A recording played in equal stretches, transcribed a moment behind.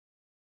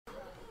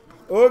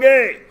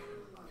Okay.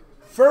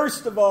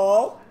 First of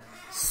all,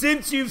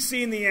 since you've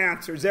seen the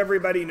answers,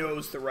 everybody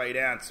knows the right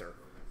answer.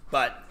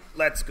 But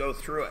let's go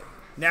through it.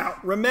 Now,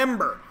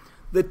 remember,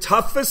 the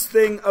toughest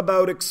thing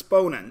about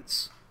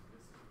exponents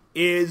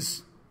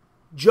is,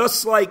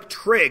 just like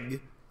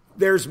trig,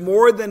 there's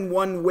more than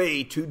one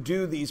way to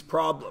do these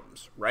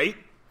problems, right?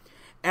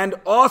 And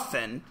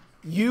often,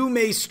 you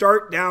may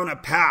start down a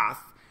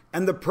path,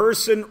 and the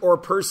person or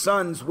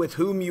persons with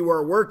whom you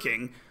are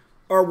working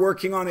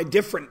on a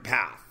different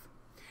path.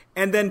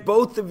 And then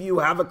both of you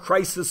have a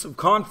crisis of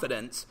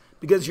confidence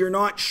because you're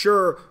not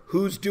sure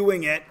who's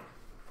doing it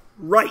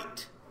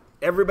right.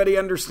 Everybody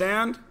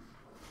understand?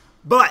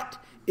 But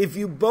if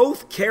you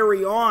both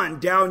carry on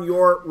down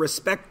your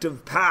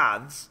respective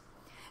paths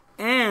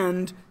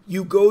and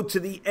you go to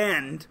the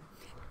end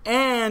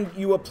and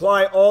you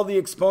apply all the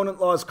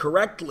exponent laws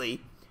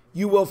correctly,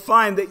 you will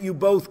find that you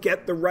both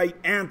get the right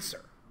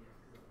answer.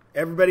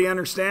 Everybody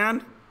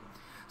understand?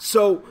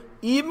 So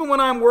even when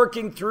I'm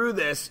working through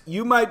this,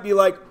 you might be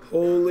like,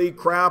 holy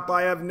crap,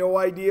 I have no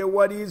idea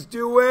what he's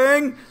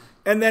doing.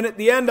 And then at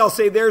the end, I'll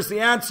say, there's the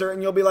answer.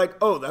 And you'll be like,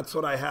 oh, that's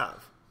what I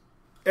have.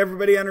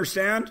 Everybody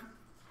understand?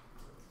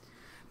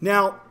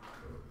 Now,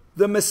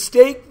 the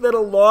mistake that a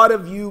lot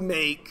of you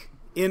make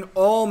in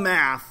all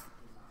math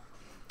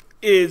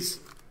is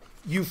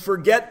you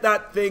forget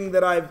that thing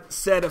that I've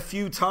said a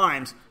few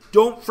times.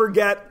 Don't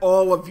forget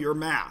all of your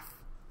math.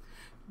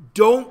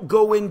 Don't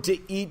go into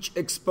each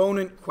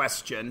exponent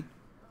question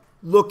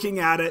looking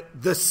at it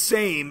the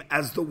same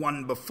as the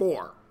one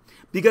before,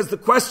 because the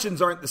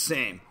questions aren't the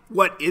same.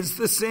 What is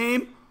the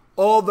same?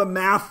 All the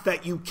math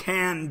that you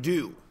can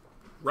do,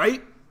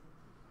 right?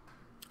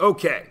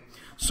 Okay,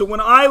 so when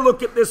I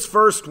look at this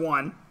first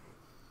one,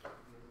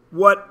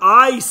 what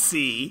I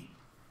see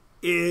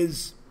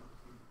is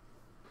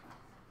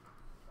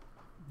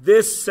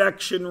this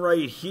section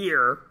right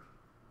here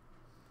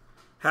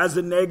has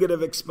a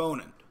negative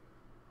exponent,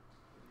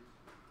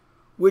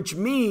 which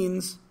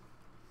means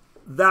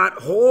that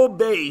whole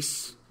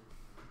base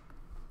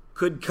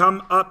could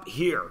come up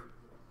here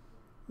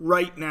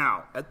right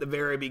now at the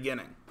very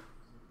beginning.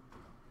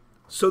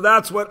 So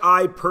that's what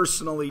I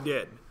personally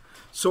did.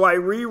 So I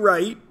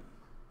rewrite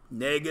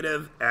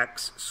negative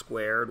x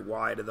squared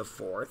y to the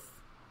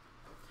fourth,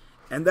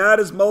 and that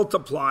is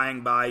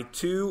multiplying by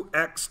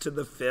 2x to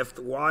the fifth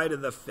y to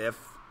the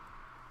fifth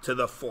to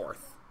the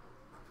fourth.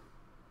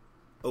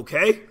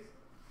 Okay?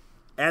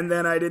 And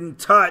then I didn't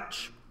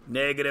touch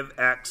negative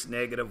x,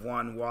 negative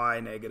 1, y,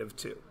 negative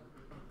 2.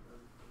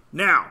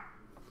 Now,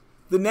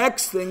 the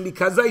next thing,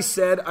 because I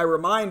said, I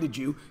reminded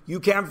you, you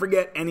can't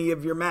forget any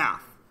of your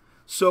math.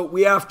 So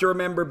we have to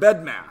remember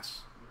BEDMAS.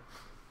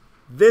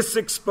 This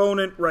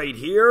exponent right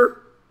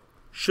here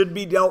should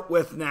be dealt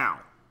with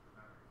now.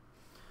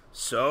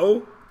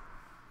 So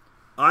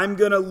I'm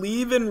going to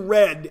leave in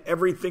red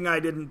everything I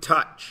didn't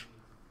touch.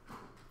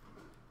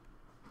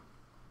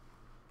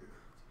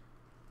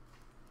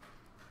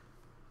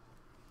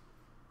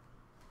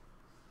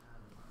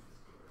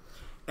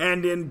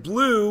 And in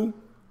blue,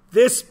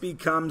 this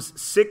becomes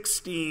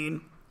 16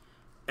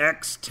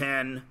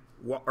 x10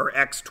 or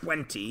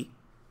x20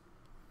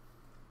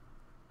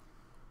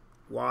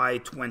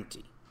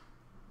 y20.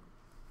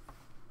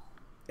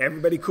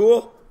 Everybody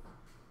cool?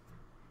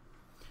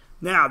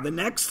 Now, the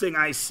next thing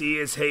I see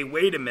is, hey,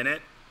 wait a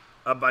minute,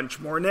 a bunch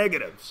more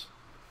negatives.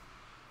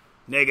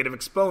 Negative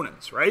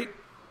exponents, right?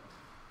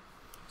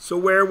 So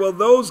where will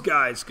those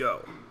guys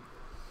go?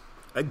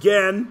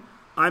 Again,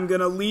 I'm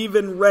going to leave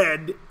in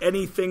red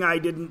anything I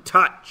didn't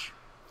touch.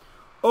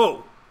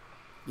 Oh,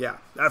 yeah,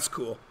 that's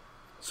cool.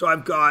 So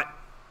I've got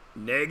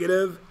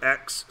negative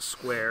x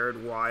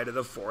squared y to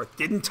the fourth.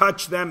 Didn't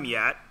touch them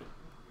yet,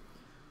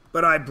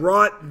 but I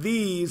brought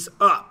these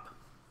up.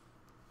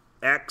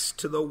 X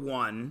to the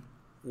 1,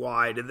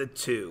 y to the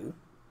 2.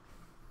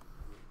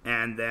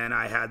 And then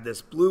I had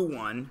this blue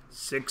one,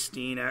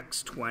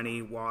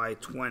 16x20,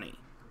 y20.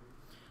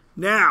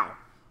 Now,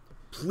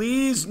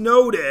 please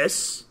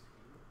notice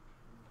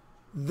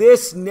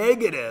this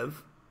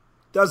negative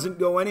doesn't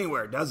go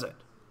anywhere, does it?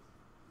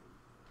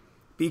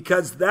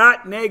 Because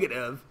that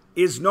negative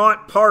is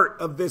not part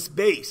of this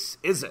base,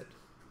 is it?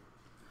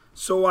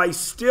 So I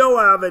still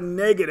have a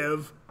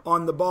negative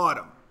on the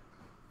bottom,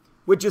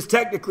 which is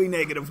technically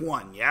negative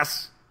 1,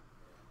 yes?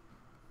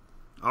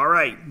 All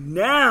right,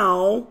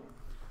 now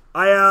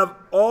I have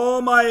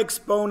all my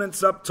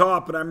exponents up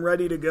top and I'm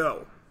ready to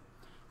go.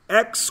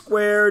 X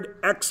squared,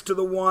 x to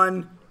the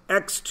 1,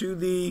 x to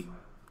the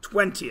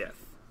 20th.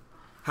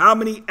 How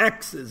many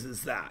x's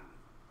is that?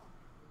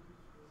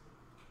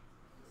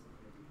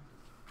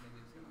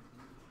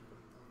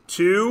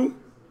 2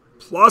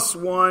 plus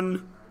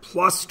 1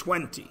 plus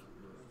 20.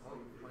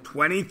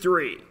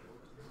 23.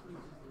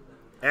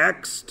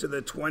 X to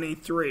the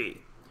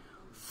 23.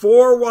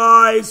 4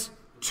 y's,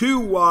 2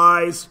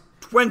 y's,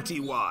 20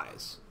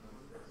 y's.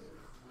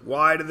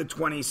 Y to the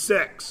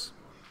 26.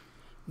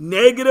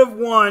 Negative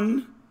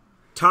 1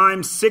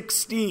 times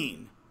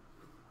 16.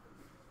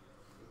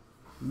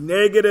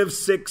 Negative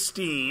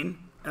 16.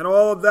 And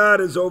all of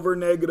that is over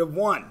negative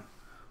 1.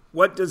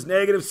 What does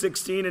negative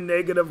 16 and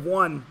negative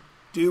 1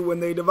 do when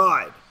they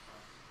divide?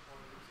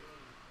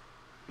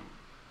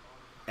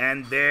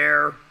 And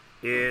there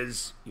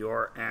is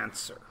your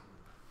answer.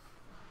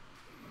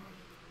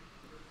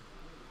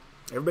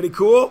 Everybody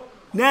cool?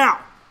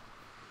 Now,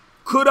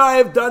 could I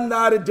have done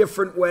that a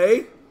different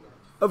way?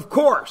 Of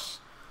course.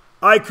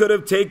 I could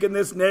have taken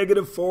this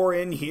negative 4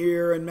 in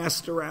here and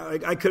messed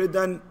around. I could have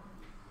done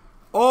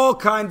all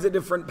kinds of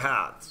different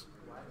paths.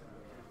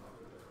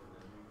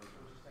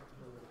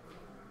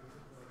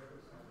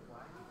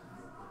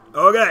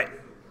 Okay.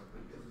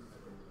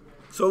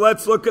 So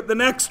let's look at the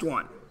next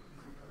one.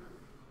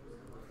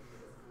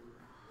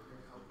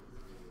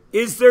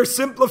 Is there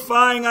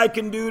simplifying I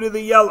can do to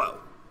the yellow?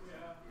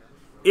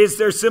 Is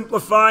there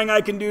simplifying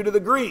I can do to the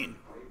green?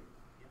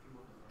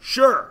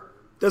 Sure.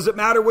 Does it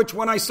matter which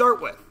one I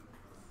start with?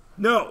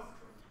 No.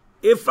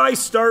 If I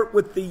start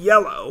with the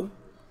yellow,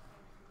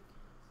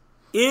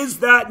 is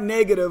that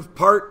negative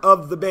part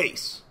of the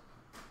base?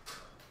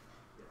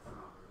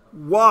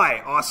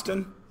 Why,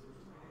 Austin?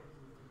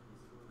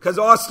 Because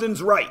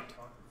Austin's right.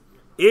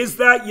 Is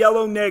that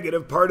yellow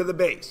negative part of the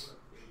base?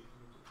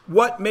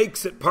 What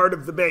makes it part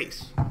of the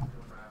base?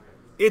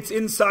 It's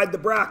inside the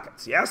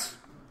brackets, yes?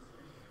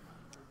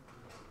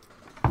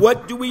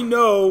 What do we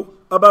know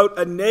about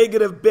a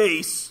negative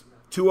base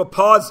to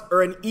a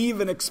or an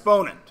even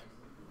exponent?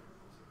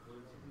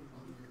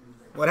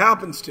 What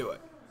happens to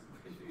it?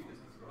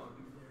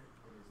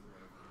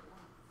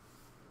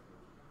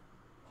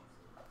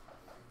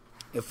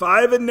 If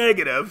I have a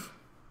negative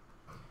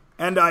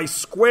and I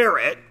square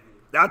it,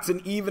 that's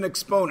an even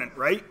exponent,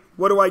 right?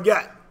 What do I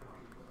get?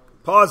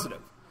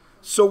 Positive.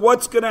 So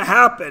what's going to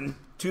happen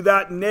to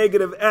that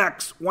negative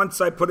x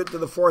once I put it to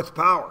the fourth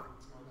power?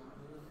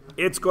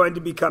 It's going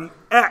to become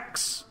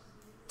x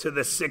to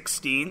the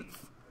 16th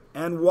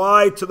and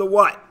y to the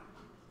what?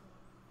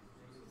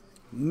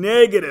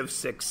 Negative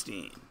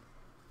 16.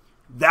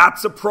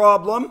 That's a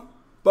problem,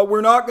 but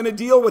we're not going to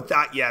deal with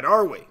that yet,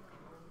 are we?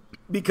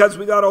 Because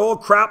we got a whole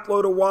crap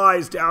load of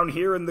y's down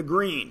here in the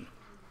green.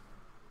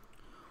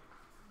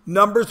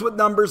 Numbers with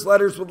numbers,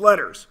 letters with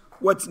letters.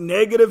 What's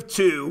negative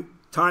 2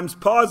 times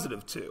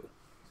positive 2?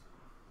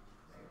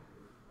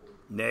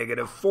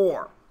 Negative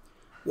 4.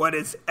 What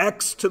is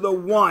x to the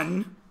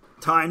 1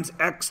 times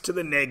x to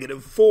the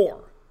negative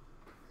 4?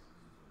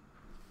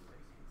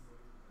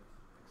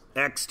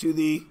 X to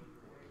the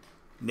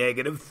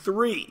negative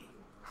 3.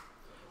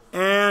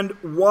 And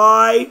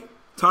y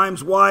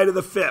times y to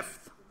the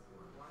 5th.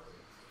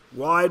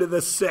 Y to the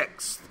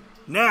 6th.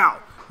 Now,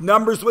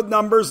 numbers with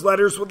numbers,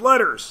 letters with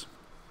letters.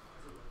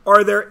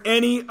 Are there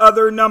any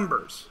other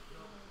numbers?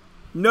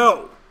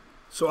 No.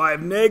 So I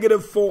have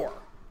negative 4,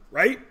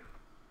 right?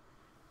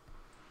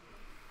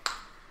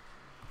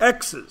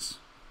 X's.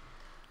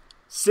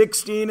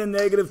 16 and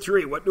negative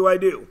 3. What do I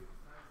do?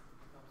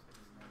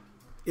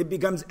 It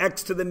becomes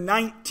x to the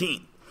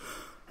 19th.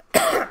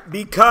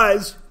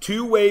 Because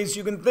two ways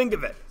you can think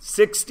of it.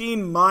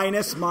 16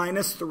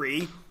 minus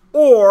 3.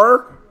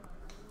 Or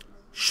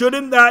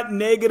shouldn't that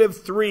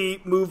negative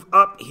 3 move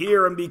up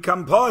here and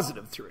become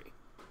positive 3?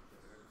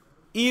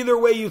 Either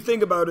way you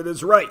think about it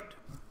is right.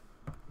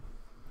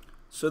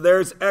 So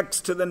there's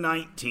x to the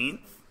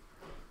 19th.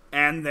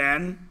 And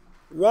then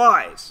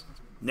y's.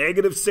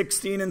 Negative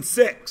 16 and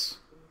 6.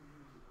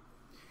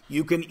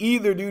 You can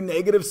either do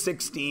negative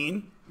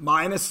 16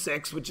 minus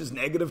 6, which is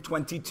negative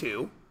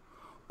 22.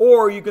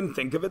 Or you can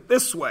think of it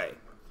this way.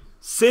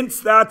 Since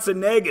that's a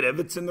negative,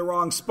 it's in the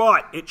wrong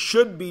spot. It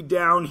should be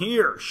down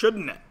here,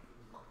 shouldn't it?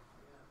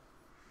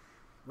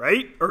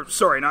 Right? Or,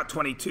 sorry, not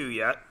 22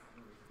 yet.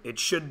 It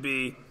should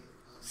be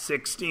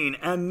 16.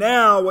 And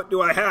now, what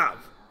do I have?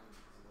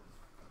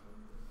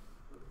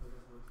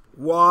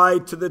 Y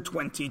to the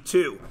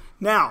 22.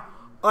 Now,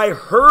 I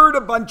heard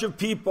a bunch of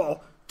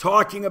people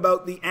talking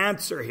about the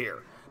answer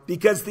here.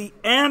 Because the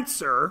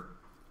answer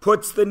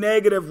puts the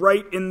negative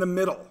right in the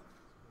middle.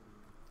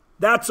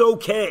 That's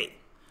okay.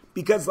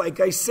 Because, like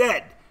I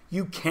said,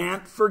 you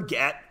can't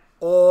forget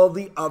all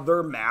the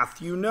other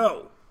math you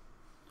know.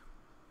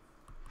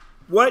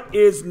 What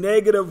is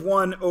negative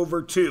 1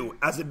 over 2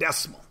 as a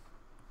decimal?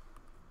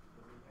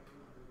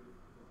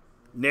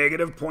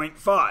 Negative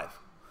 0.5.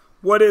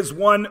 What is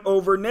 1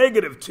 over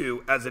negative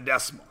 2 as a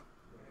decimal?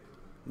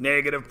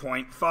 Negative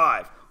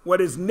 0.5.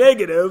 What is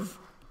negative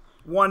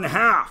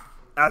 1/2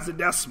 as a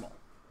decimal?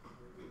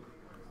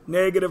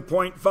 Negative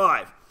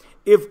 0.5.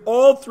 If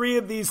all three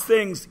of these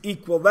things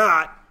equal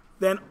that,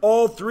 then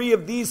all three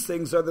of these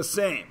things are the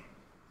same.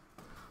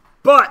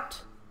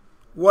 But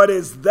what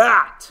is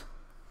that?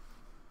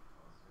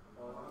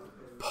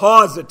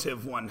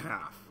 Positive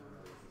 1/2.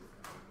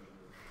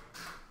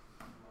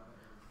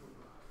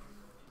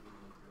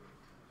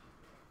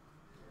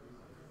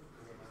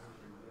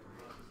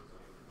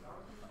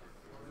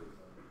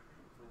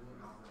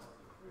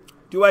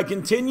 Do I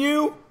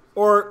continue?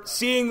 Or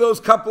seeing those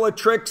couple of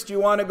tricks, do you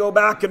want to go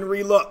back and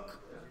relook?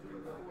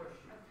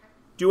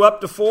 Do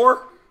up to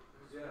 4?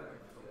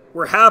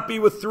 We're happy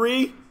with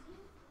 3?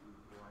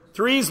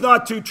 3's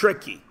not too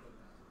tricky.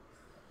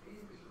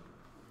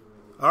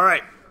 All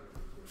right.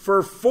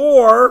 For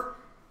 4,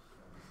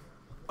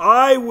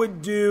 I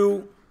would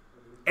do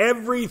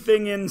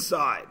everything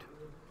inside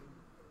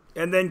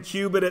and then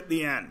cube it at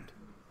the end.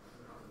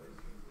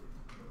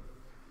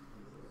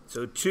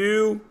 So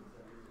 2.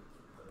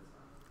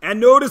 And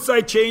notice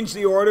I changed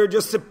the order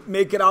just to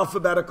make it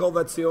alphabetical.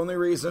 That's the only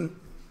reason.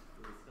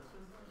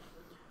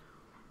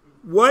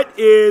 What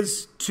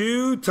is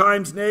 2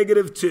 times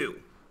negative 2?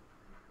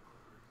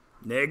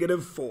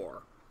 Negative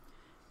 4.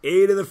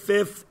 A to the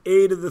 5th,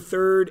 a to the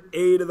 3rd,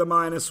 a to the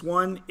minus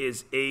 1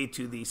 is a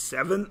to the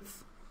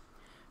 7th.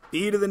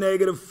 B to the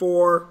negative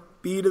 4,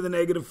 b to the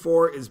negative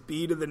 4 is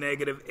b to the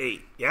negative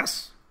 8.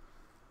 Yes?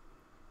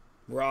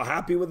 We're all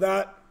happy with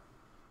that?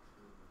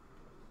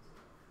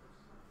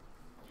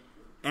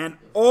 And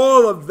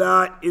all of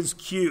that is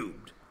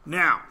cubed.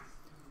 Now,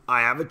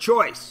 I have a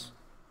choice.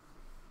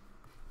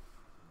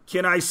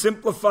 Can I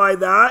simplify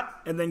that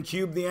and then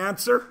cube the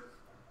answer?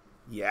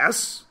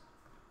 Yes.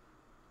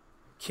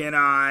 Can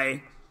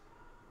I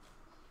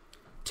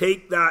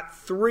take that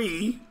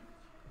 3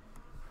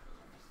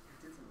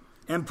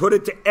 and put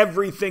it to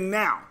everything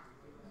now?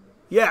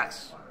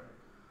 Yes.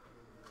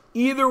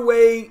 Either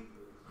way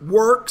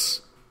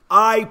works.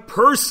 I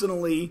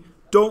personally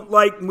don't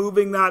like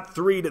moving that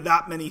 3 to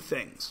that many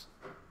things.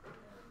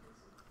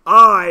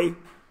 I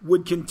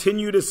would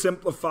continue to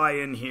simplify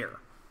in here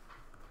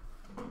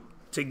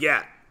to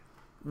get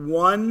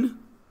 1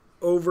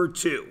 over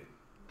 2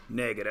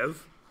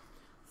 negative.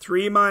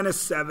 3 minus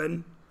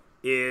 7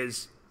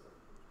 is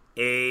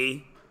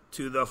a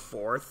to the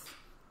 4th.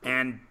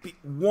 And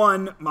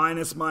 1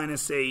 minus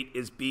minus 8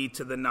 is b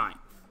to the 9th.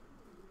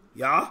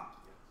 Yeah?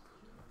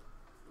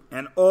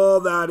 And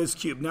all that is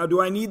cubed. Now, do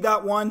I need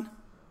that 1?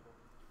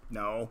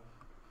 No.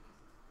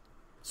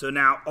 So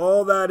now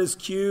all that is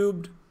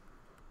cubed.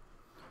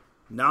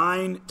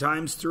 9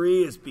 times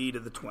 3 is b to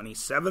the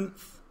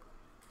 27th.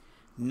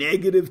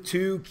 Negative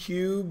 2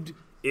 cubed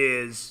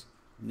is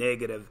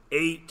negative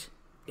 8,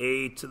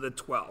 a to the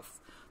 12th.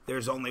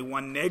 There's only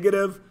one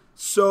negative,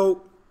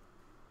 so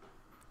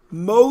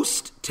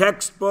most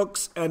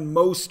textbooks and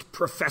most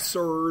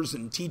professors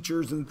and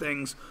teachers and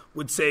things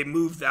would say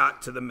move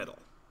that to the middle.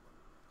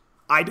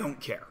 I don't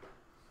care.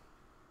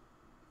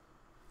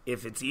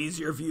 If it's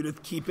easier for you to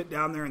keep it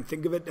down there and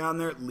think of it down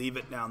there, leave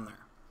it down there.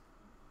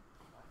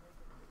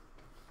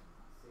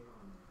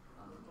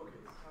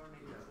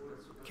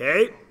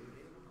 Okay?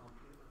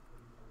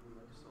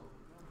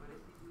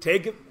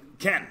 Take it,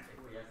 Ken.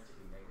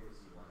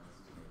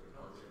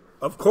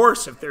 Of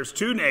course, if there's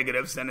 2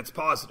 negatives, then it's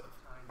positive.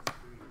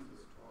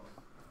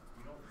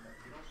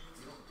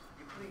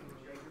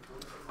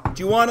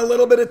 Do you want a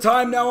little bit of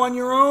time now on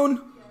your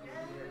own?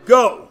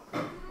 Go.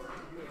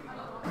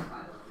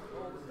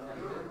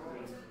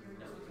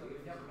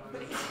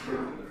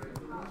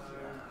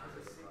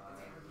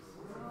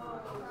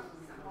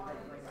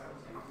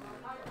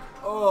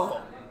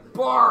 Oh,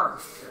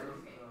 barf.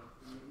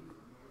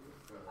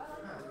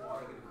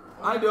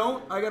 I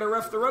don't. I got to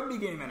ref the rugby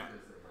game in it.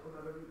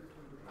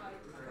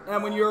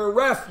 And when you're a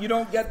ref, you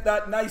don't get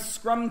that nice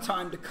scrum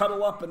time to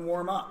cuddle up and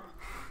warm up.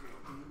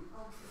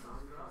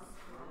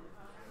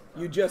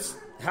 You just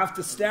have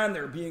to stand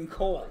there being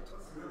cold.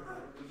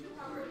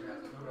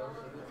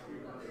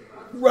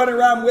 Run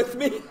around with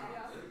me.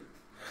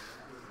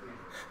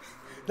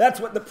 That's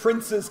what the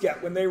princes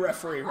get when they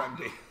referee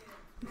rugby.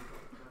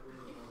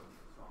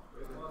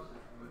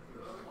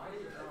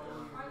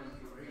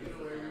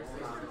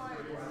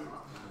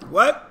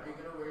 What?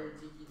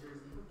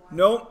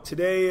 No,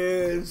 today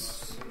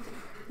is...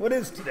 What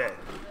is today?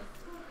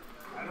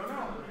 I don't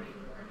know.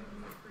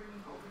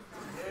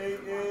 Today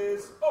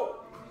is... Oh!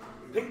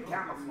 Pink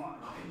camouflage.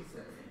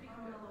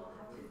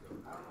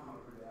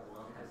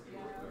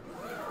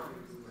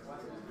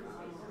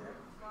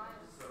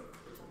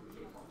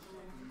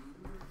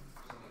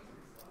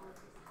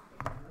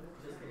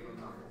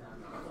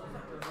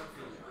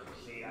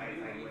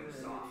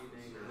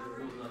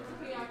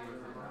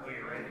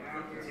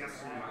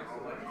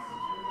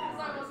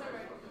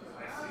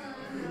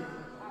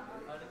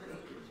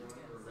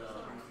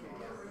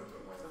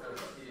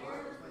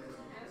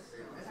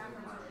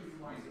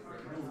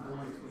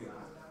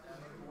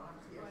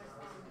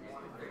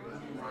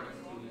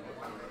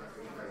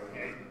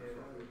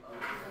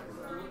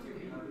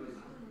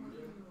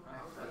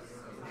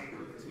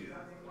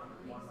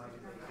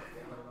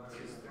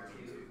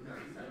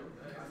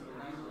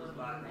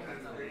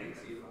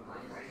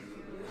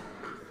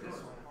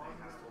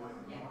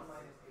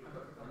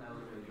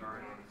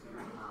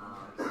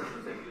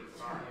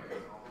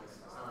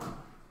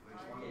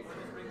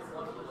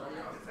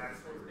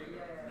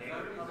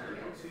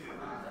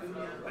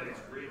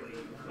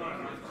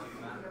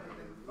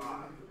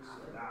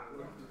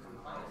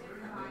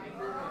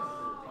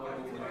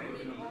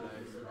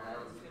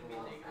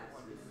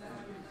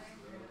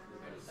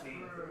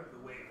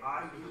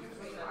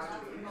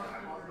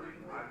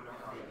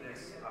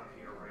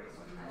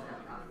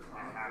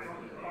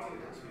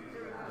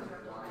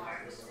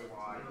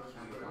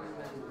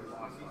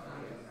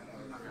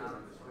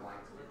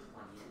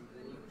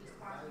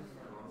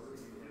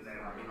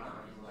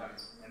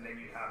 And and then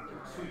you'd have the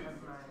 2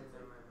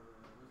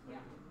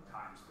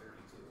 times 32.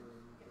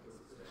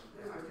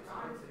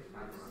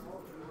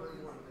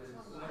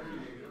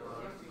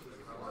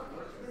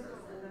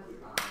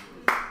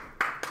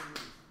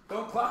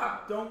 Don't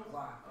clap, don't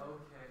clap.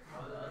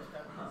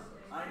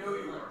 I know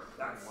you are.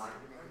 That's why.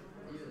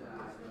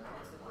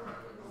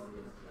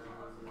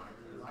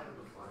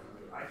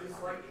 I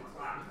just like to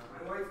clap.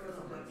 My wife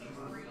doesn't let me.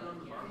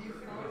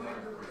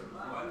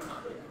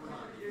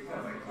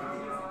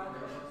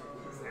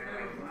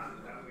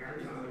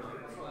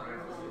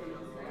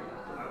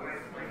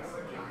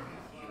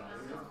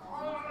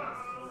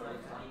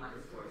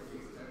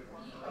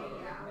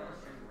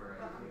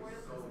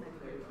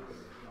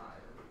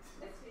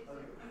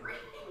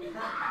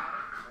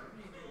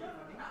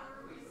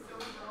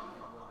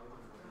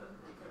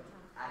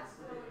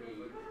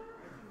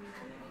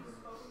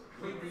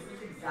 Wait, this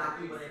is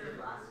exactly what I did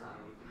last time.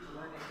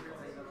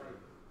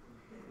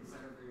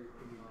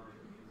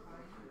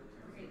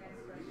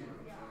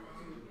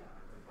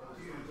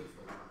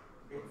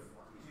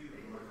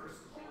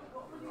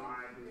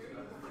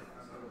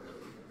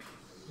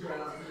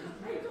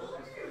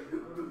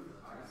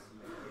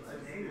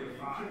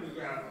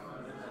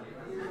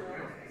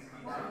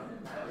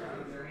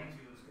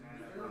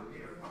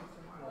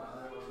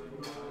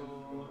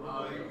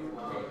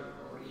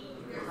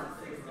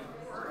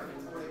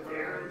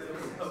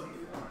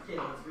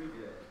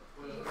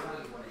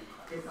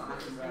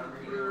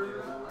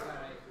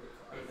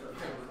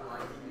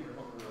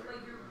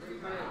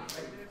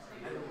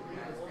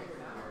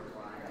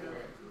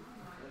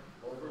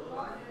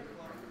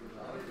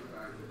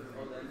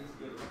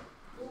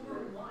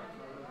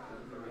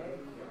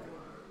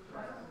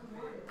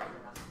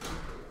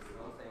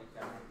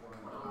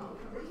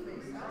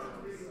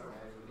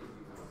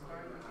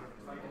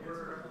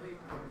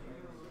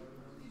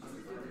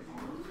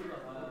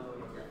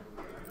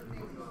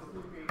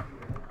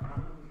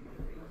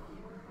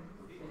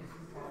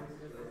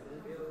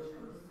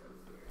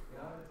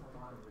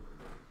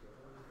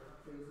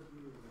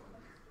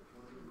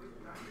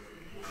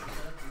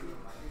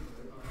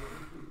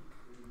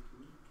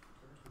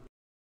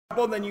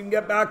 Then you can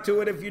get back to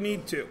it if you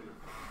need to.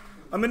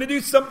 I'm going to do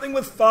something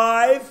with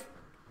 5.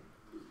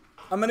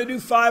 I'm going to do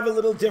 5 a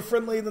little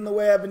differently than the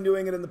way I've been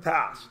doing it in the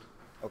past.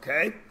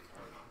 Okay?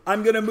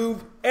 I'm going to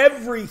move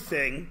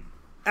everything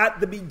at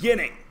the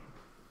beginning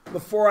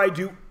before I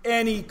do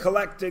any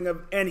collecting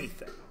of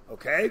anything.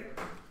 Okay?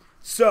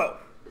 So,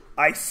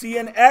 I see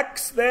an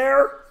x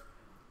there.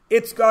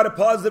 It's got a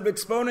positive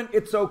exponent.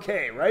 It's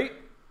okay, right?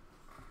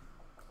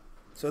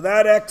 So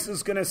that x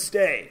is going to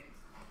stay.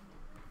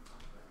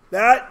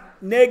 That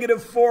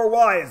negative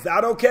 4y, is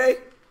that okay?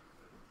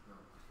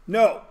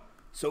 No.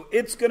 So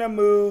it's going to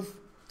move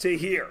to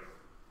here.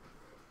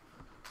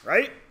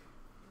 Right?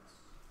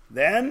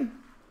 Then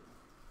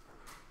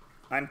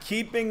I'm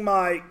keeping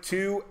my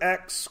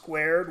 2x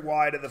squared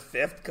y to the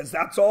 5th because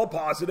that's all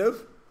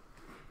positive.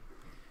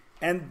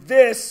 And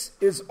this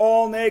is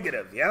all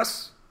negative,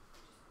 yes?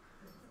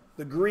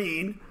 The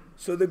green.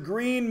 So the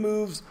green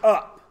moves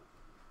up.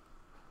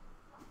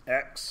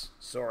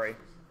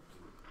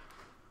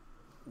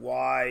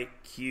 Y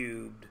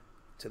cubed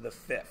to the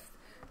 5th.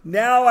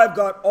 Now I've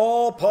got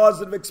all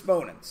positive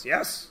exponents,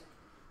 yes?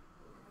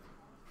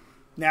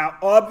 Now,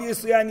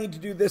 obviously, I need to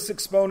do this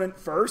exponent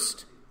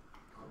first.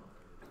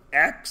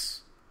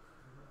 X.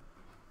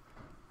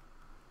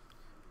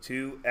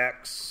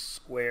 2x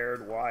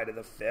squared y to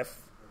the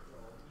 5th.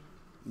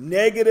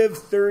 Negative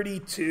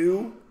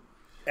 32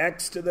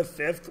 x to the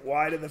 5th,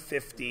 y to the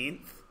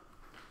 15th,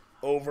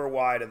 over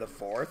y to the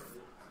 4th.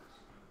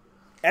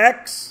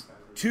 X,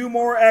 2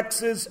 more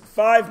x's,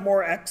 5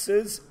 more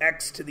x's,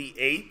 x to the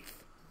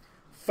 8th.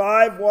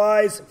 5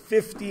 y's,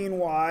 15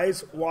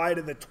 y's, y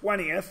to the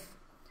 20th.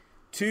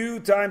 2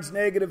 times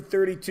negative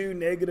 32,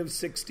 negative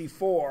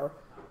 64,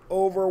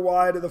 over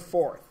y to the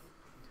 4th.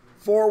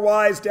 4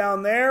 y's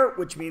down there,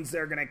 which means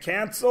they're going to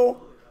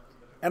cancel.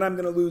 And I'm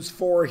going to lose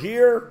 4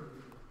 here.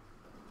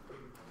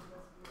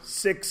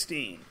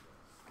 16.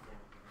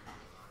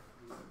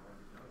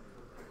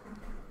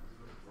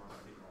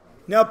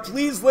 Now,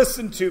 please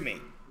listen to me.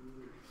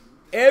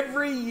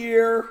 Every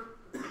year,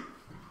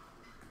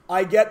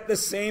 I get the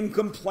same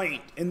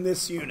complaint in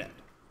this unit.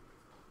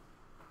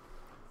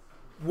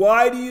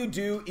 Why do you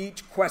do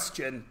each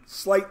question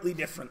slightly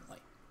differently?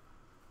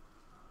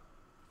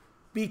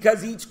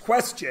 Because each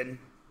question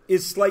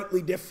is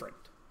slightly different.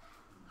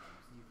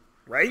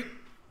 Right?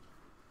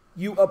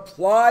 You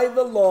apply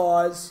the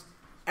laws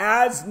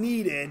as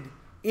needed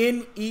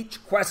in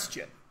each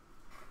question.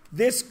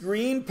 This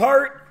green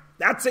part,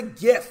 that's a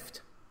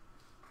gift.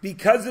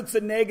 Because it's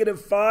a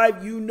negative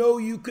 5, you know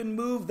you can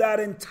move that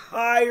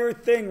entire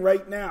thing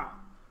right now.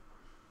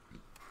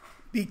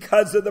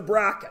 Because of the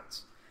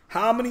brackets.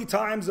 How many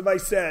times have I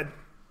said,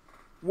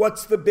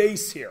 what's the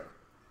base here?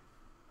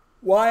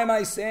 Why am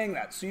I saying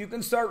that? So you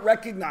can start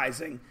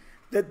recognizing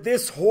that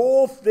this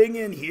whole thing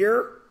in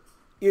here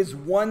is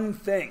one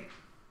thing.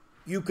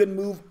 You can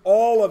move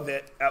all of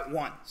it at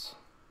once.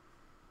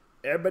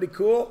 Everybody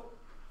cool?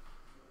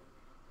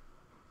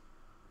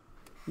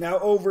 Now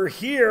over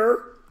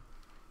here,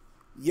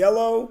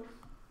 yellow,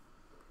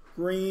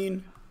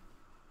 green,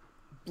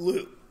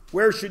 blue.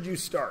 Where should you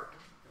start?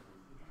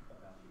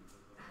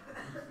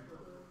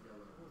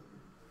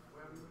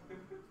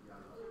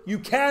 You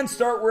can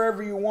start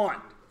wherever you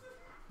want.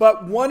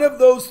 But one of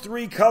those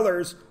three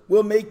colors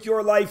will make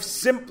your life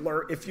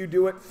simpler if you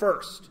do it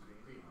first.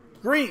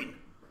 Green,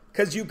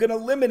 because you can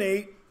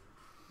eliminate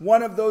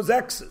one of those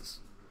x's.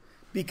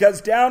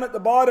 Because down at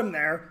the bottom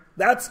there,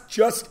 that's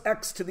just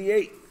x to the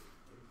 8th,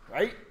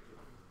 right?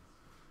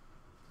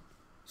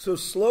 So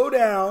slow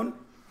down,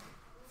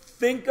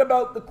 think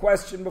about the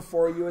question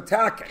before you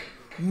attack it.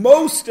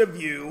 Most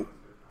of you,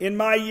 in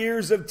my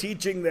years of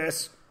teaching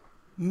this,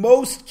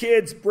 most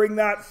kids bring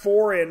that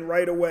 4 in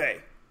right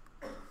away.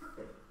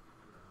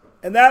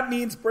 And that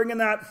means bringing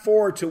that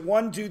 4 to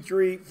 1, 2,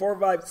 3, 4,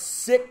 5,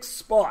 6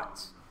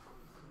 spots.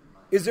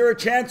 Is there a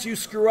chance you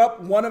screw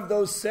up one of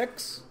those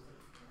 6?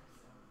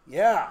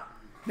 Yeah.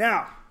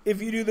 Now,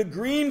 if you do the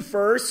green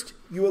first,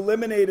 you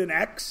eliminate an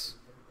x.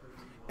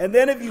 And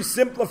then if you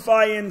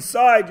simplify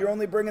inside, you're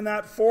only bringing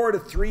that 4 to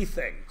 3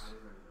 things.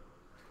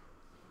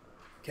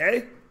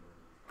 Okay?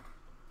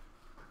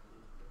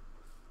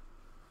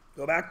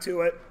 Go back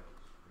to it.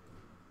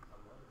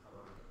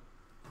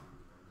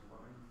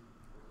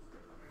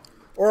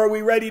 Or are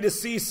we ready to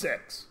see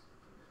 6?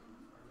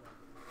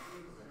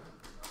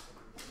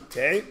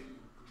 Okay.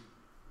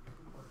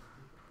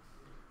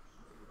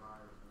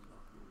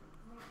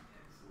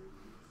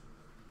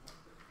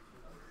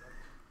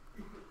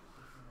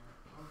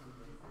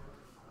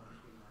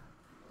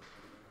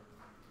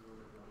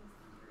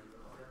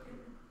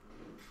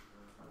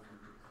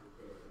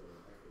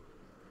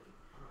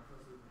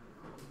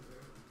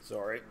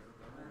 Sorry.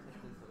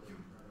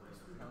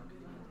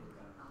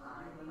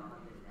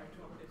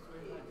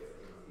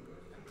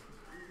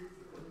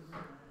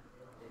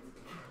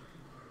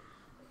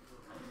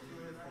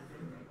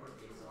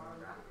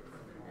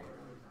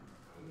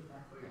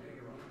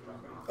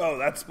 Oh,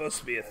 that's supposed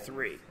to be a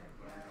 3.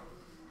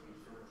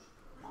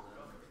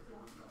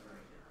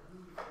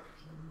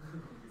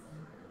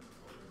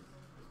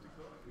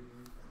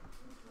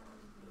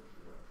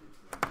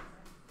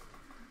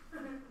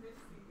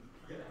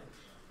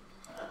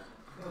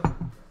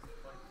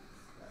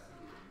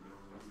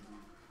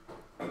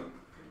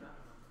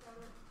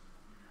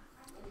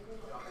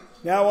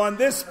 Now on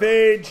this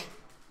page,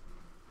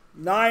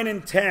 9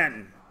 and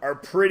 10 are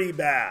pretty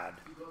bad.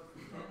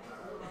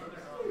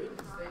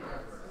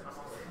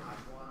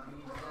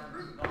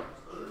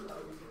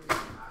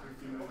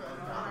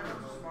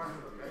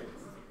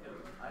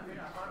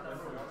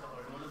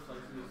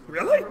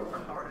 Really?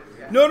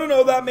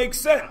 No, that makes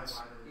sense.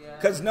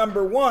 Because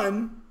number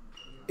 1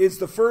 is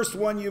the first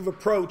one you've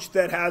approached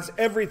that has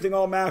everything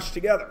all mashed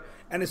together.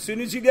 And as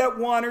soon as you get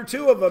 1 or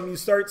 2 of them, you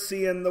start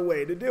seeing the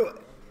way to do it.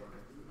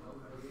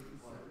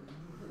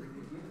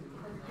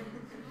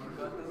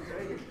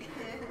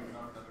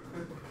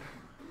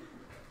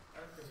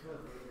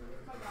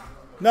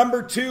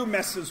 Number 2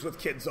 messes with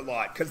kids a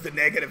lot because the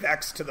negative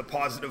x to the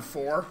positive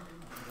 4.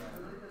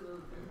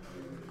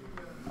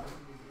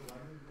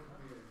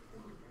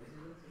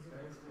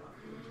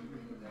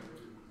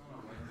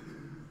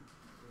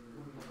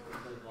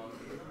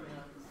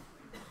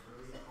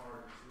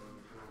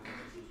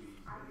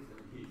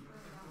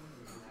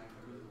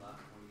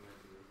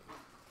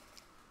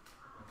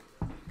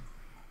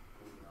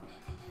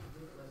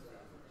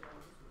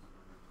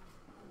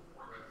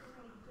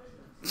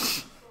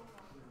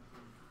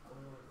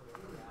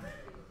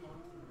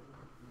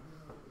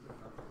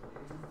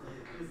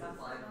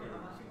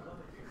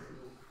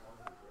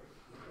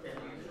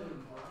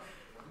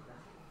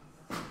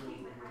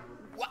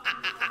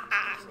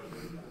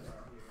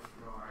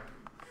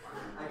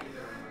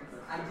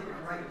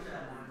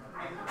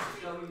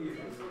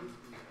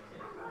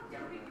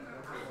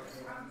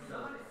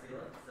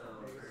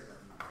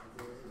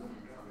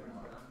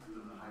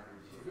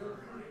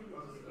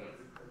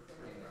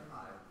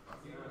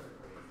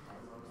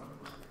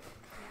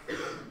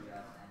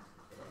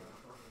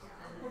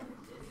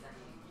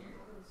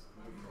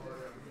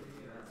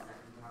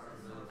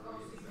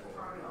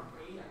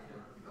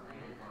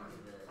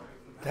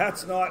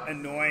 That's not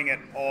annoying at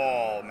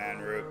all,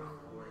 Manroot.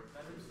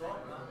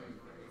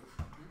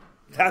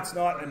 That's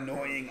not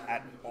annoying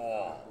at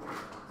all.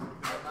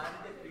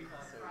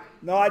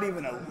 Not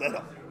even a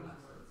little.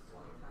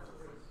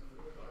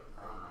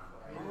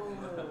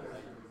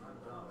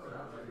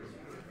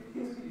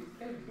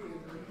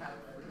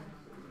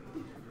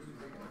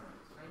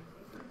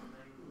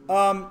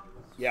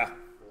 Yeah.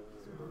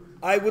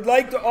 I would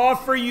like to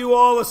offer you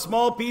all a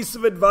small piece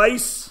of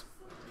advice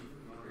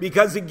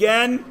because,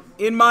 again,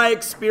 in my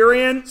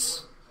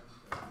experience,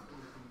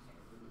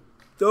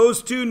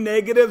 those 2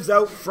 negatives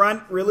out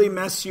front really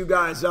mess you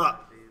guys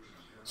up.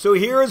 So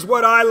here's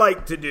what I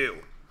like to do.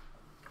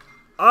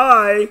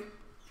 I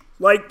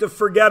like to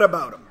forget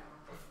about them.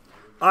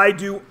 I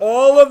do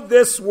all of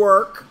this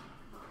work,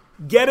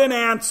 get an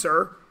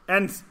answer,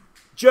 and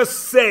just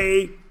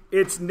say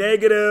it's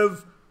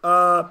negative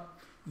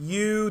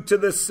u to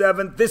the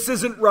 7th. This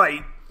isn't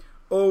right.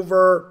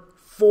 over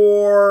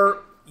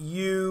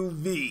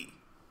 4uv.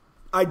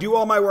 I do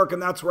all my work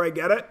and that's where I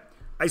get it.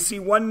 I see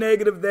one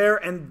negative there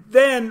and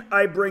then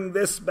I bring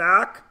this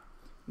back.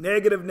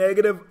 Negative,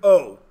 negative,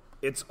 oh,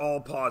 it's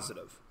all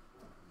positive.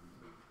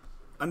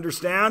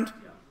 Understand?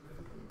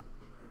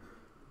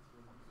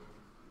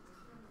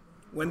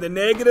 When the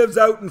negative's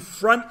out in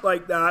front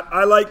like that,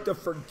 I like to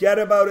forget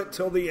about it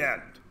till the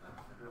end.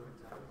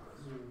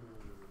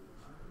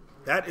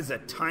 That is a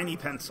tiny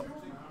pencil.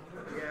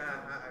 Yeah,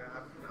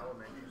 I'm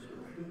elementary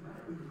school.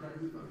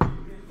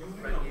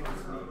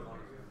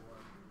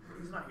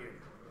 He's not here.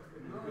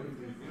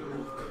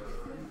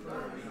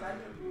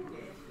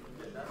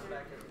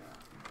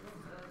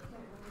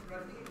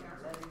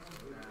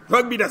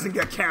 Rugby doesn't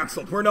get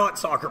canceled. We're not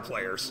soccer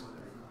players.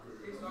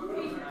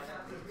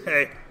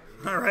 Hey,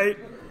 all right?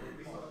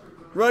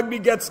 Rugby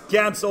gets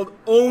canceled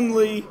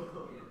only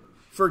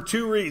for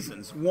two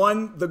reasons.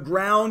 One, the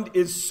ground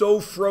is so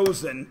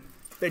frozen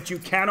that you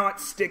cannot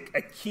stick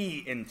a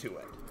key into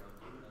it,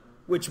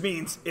 which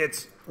means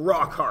it's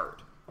rock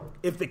hard.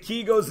 If the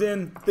key goes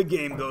in, the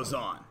game goes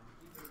on.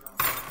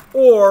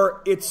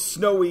 Or it's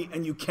snowy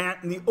and you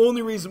can't, and the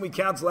only reason we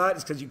cancel that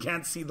is because you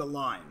can't see the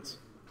lines.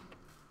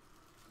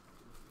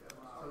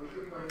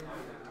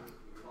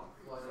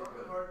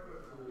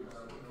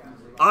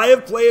 I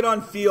have played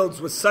on fields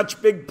with such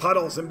big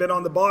puddles and been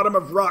on the bottom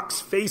of rucks,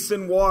 face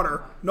in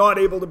water, not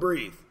able to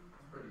breathe.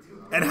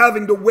 And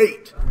having to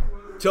wait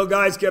till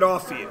guys get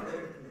off you.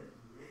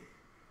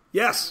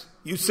 Yes,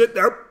 you sit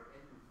there,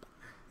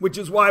 which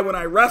is why when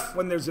I ref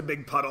when there's a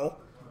big puddle,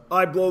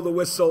 I blow the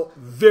whistle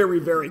very,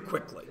 very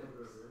quickly.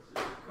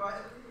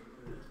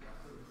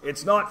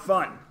 It's not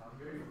fun.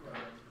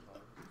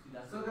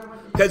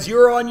 Because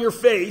you're on your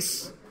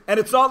face. And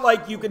it's not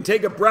like you can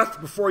take a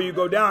breath before you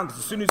go down, because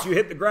as soon as you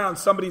hit the ground,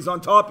 somebody's on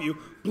top of you,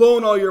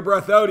 blowing all your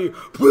breath out of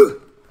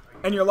you,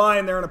 and you're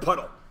lying there in a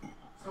puddle.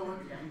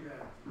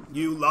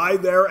 You lie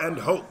there and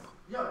hope.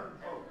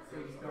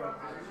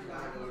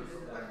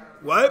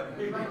 What?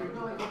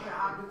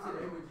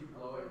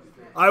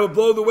 I would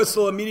blow the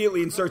whistle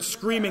immediately and start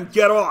screaming,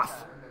 get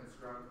off.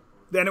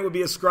 Then it would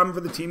be a scrum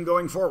for the team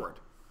going forward.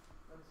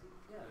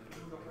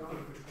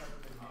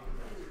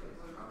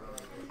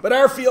 But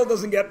our field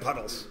doesn't get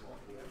puddles.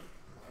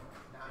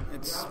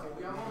 It's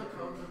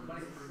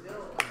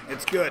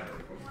good.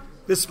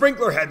 The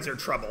sprinkler heads are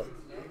trouble.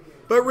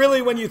 But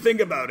really, when you think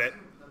about it,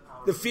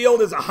 the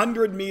field is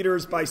 100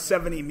 meters by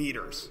 70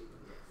 meters.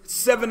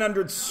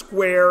 700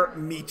 square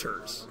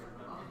meters.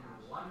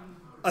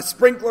 A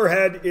sprinkler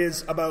head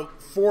is about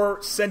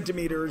 4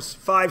 centimeters,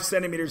 5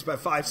 centimeters by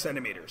 5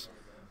 centimeters.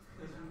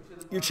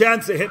 Your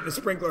chance of hitting a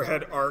sprinkler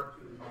head are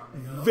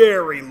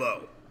very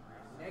low.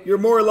 You're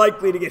more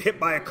likely to get hit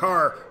by a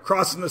car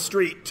crossing the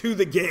street to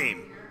the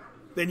game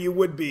than you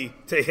would be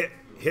to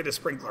hit a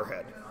sprinkler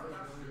head.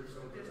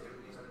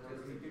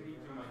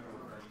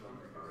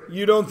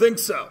 You don't think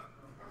so?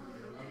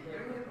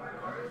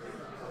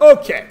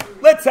 Okay,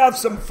 let's have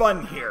some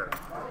fun here.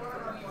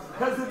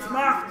 Because it's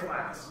math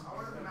class.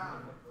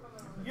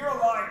 You're a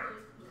liar.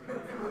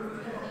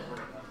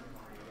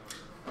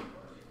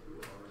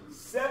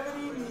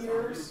 70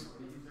 meters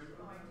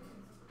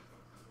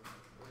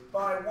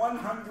by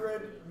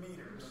 100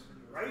 meters,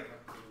 right?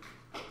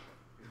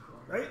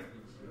 Right?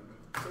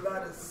 So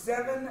that is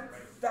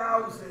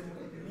 7,000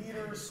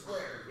 meters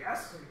squared,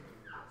 yes?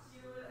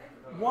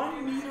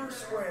 1 meter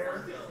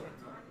squared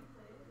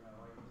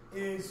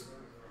is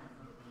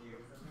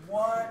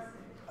what's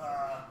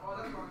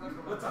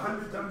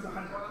 100 times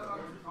 100?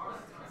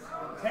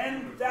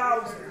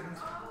 10,000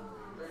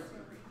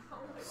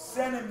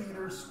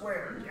 centimeters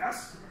squared,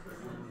 yes?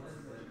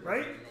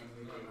 Right?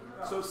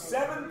 So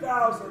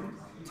 7,000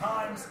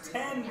 times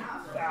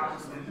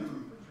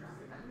 10,000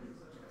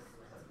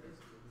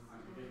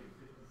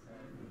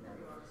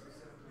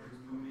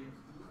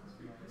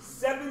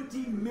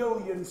 70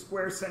 million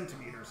square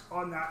centimeters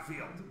on that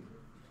field.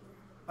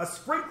 A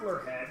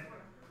sprinkler head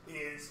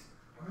is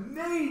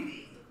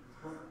maybe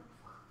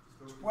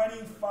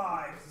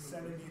 25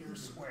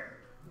 centimeters squared.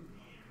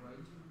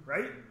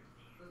 Right?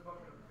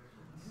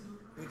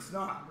 It's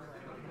not.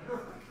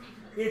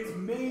 It's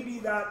maybe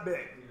that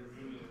big.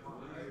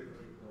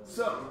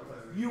 So,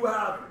 you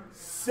have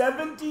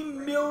 70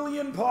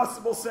 million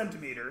possible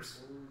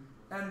centimeters,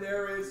 and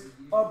there is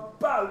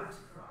about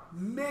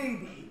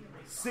maybe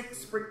 6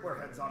 sprinkler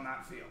heads on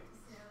that field.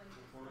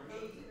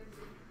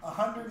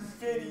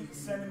 150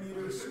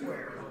 centimeters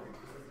squared.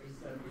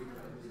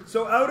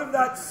 So out of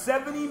that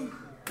 70,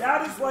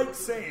 that is like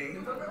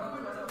saying,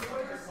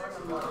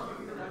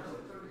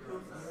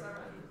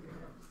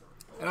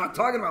 and I'm not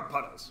talking about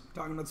puddles, I'm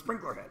talking about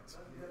sprinkler heads.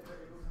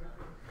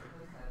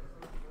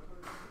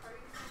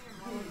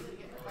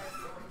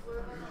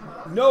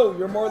 No,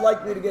 you're more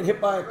likely to get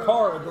hit by a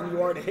car than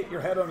you are to hit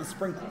your head on a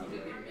sprinkler.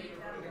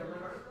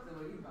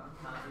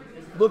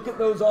 Look at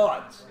those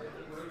odds.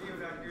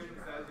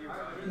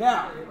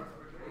 Now,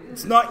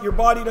 it's not, your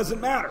body doesn't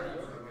matter.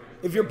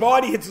 If your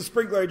body hits a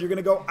sprinkler head, you're going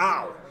to go,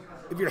 ow.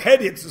 If your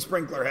head hits a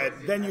sprinkler head,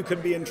 then you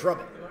could be in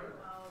trouble.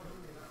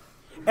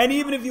 And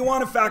even if you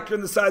want to factor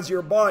in the size of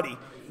your body,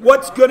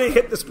 what's going to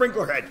hit the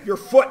sprinkler head? Your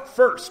foot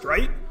first,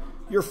 right?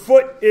 Your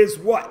foot is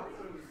what?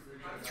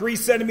 3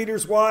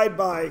 centimeters wide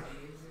by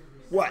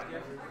what?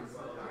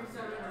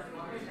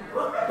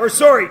 Or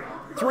sorry,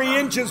 3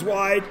 inches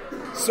wide.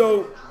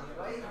 So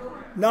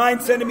 9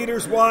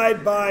 centimeters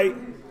wide by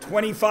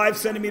 25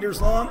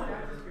 centimeters long.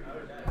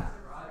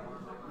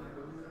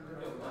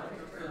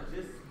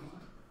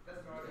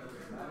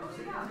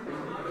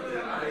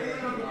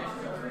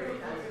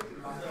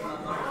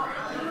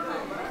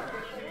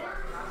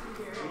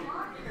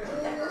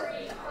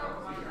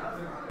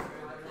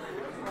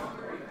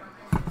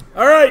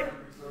 All right.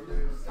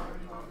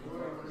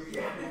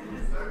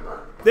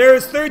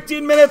 There's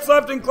 13 minutes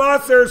left in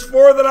class. There's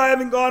 4 that I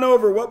haven't gone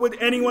over. What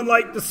would anyone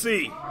like to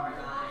see?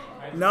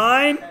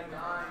 9?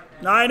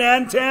 9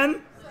 and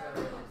 10?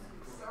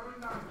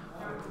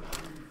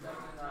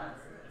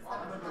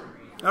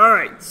 All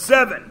right,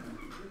 7.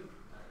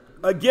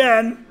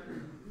 Again,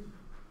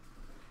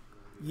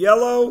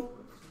 yellow,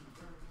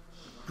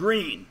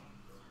 green.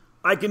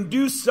 I can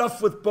do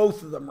stuff with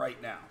both of them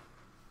right now.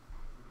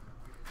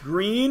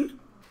 Green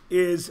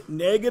is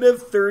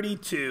negative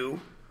 32,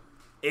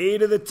 a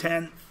to the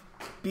 10th,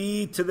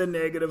 b to the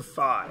negative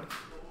 5.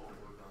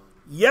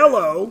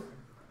 Yellow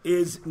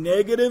is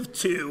negative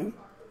 2,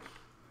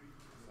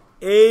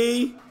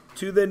 a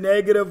to the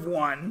negative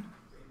 1,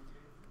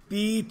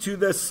 b to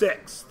the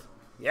 6th.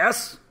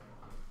 Yes?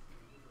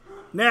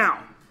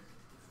 Now,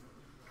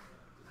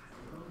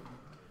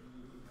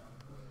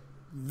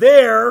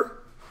 there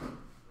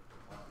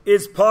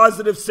is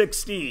positive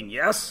 16,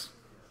 yes?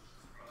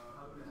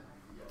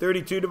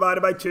 32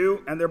 divided by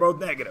 2, and they're both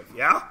negative,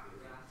 yeah?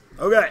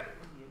 Okay.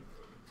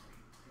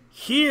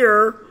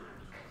 Here,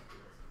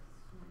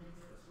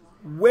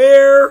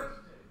 where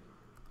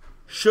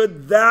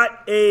should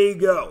that A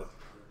go?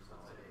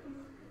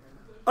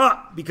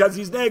 Up, because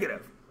he's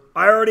negative.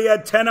 I already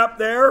had 10 up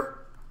there,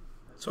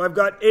 so I've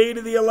got A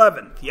to the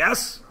 11th,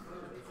 yes?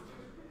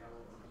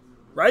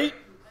 Right?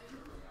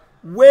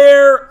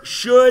 Where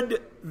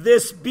should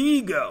this B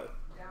go?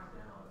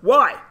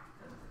 Why?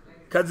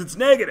 Because it's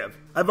negative.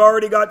 I've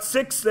already got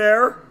 6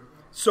 there,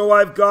 so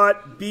I've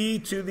got B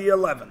to the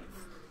 11th.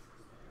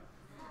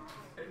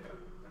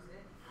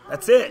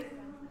 That's it.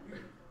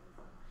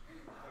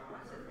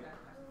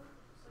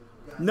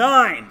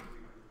 9.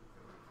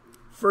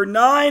 For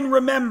 9,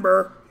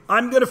 remember,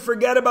 I'm going to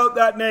forget about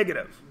that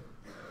negative.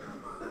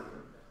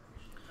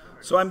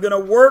 So I'm going to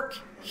work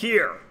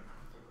here.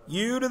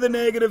 U to the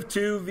negative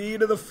 2, V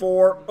to the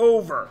 4,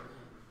 over.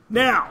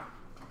 Now,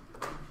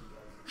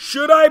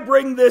 should I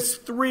bring this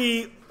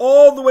 3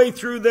 all the way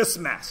through this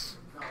mess?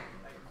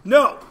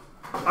 No.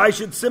 I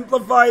should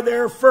simplify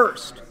there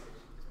first.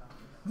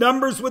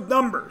 Numbers with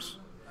numbers.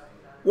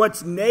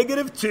 What's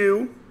negative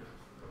 2?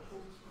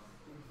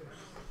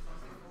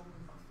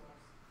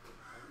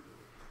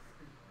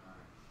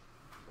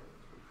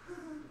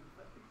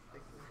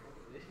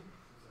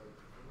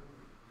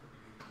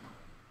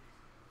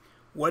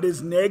 What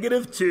is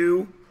negative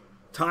 2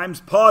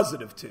 times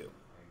positive 2?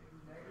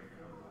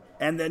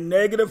 And then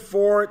negative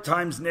 4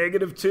 times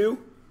negative 2?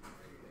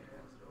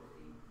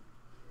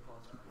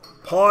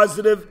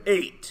 Positive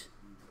 8.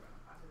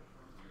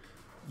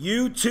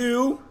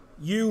 U2,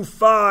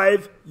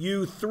 U5,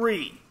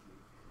 U3.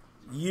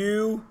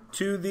 U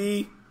to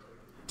the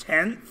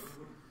 10th.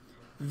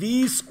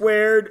 V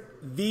squared,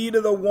 V to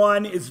the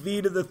 1 is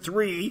V to the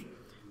 3.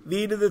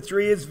 V to the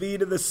 3 is V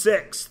to the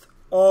 6th,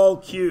 all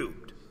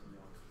cubed.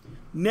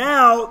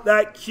 Now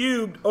that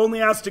cubed only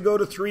has to go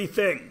to 3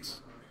 things.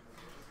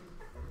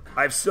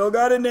 I've still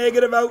got a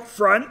negative out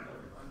front.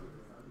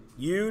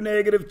 U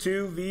negative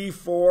 2,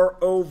 V4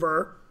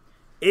 over.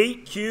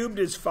 8 cubed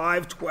is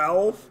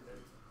 512.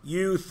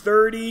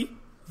 U30,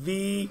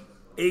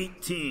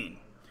 V18.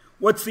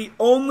 What's the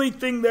only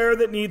thing there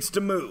that needs to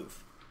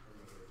move?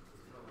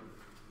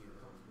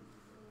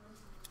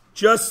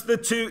 Just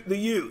the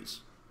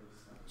U's.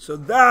 So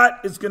that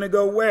is going to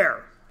go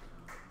where?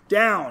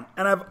 Down.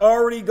 And I've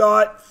already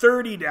got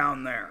 30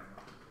 down there.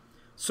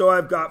 So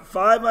I've got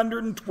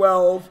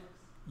 512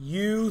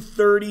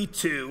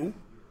 U32,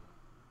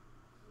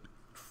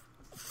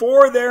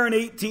 4 there and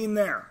 18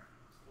 there.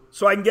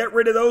 So I can get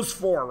rid of those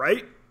 4,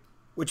 right?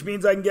 Which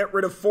means I can get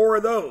rid of 4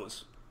 of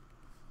those.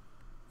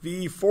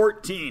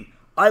 V14.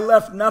 I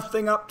left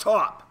nothing up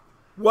top.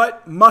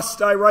 What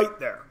must I write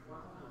there?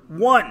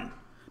 1.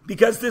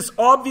 Because this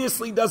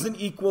obviously doesn't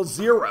equal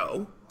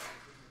 0.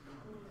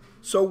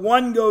 So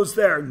 1 goes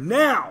there.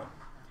 Now,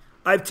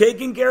 I've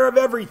taken care of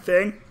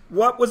everything.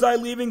 What was I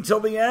leaving till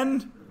the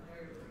end?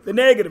 The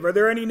negative. Are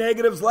there any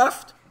negatives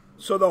left?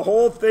 So the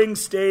whole thing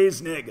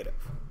stays negative.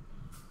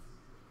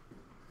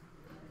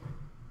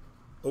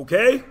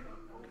 Okay?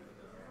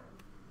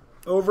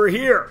 Over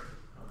here.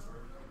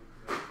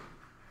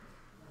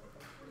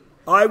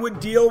 I would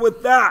deal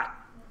with that,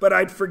 but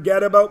I'd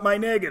forget about my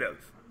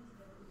negative.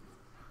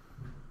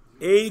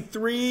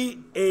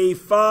 A3,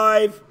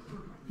 A5,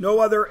 no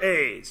other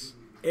A's.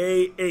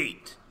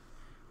 A8.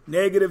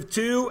 Negative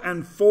 2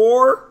 and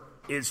 4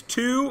 is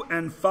 2,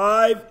 and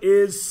 5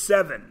 is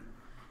 7.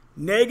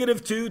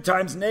 Negative 2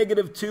 times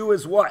negative 2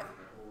 is what?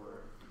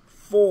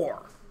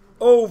 4.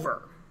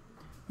 Over.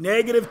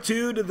 Negative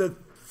 2 to the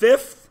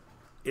 5th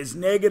is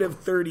negative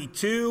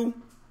 32.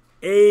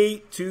 A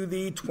to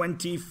the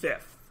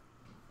 25th.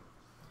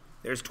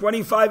 There's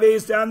 25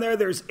 A's down there.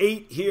 There's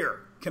 8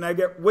 here.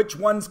 Which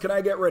ones can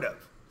I get rid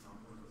of?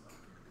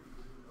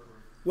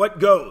 What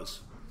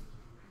goes?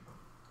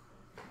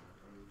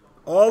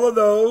 All of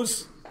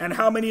those. And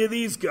how many of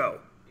these go?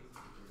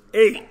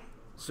 8.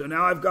 So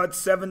now I've got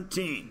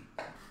 17.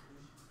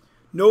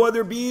 No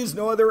other B's,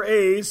 no other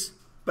A's,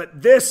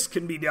 but this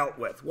can be dealt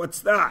with. What's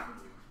that?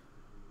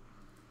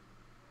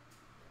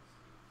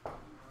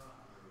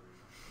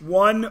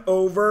 1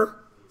 over,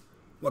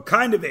 what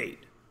kind of 8?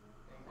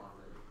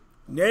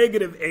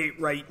 Negative 8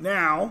 right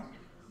now.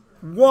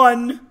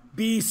 1,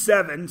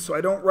 B7, so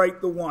I don't write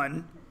the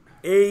 1.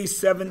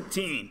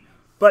 A17.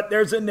 But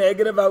there's a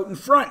negative out in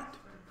front.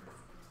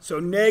 So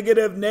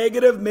negative,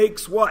 negative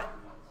makes what?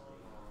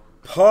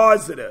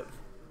 Positive.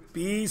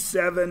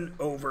 B7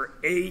 over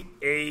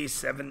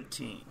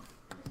 8A17.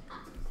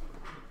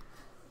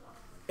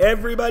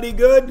 Everybody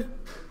good?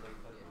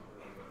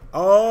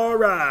 All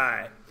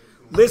right.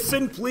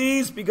 Listen,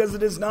 please, because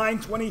it is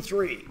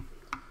 9:23.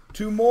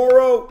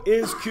 Tomorrow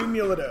is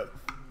cumulative.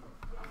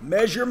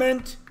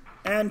 Measurement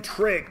and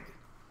trig.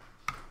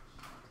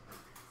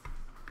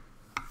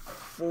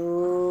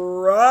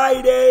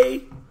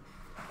 Friday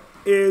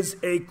is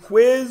a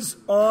quiz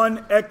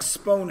on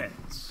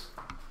exponents.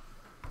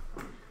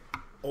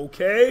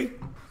 Okay?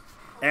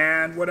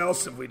 And what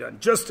else have we done?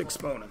 Just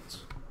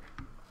exponents.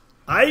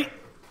 Aight?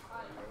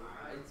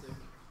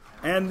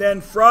 And then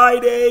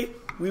Friday,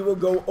 we will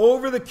go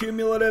over the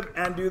cumulative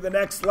and do the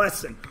next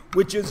lesson,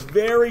 which is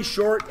very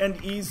short and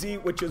easy,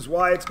 which is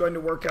why it's going to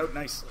work out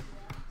nicely.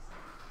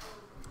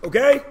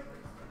 Okay?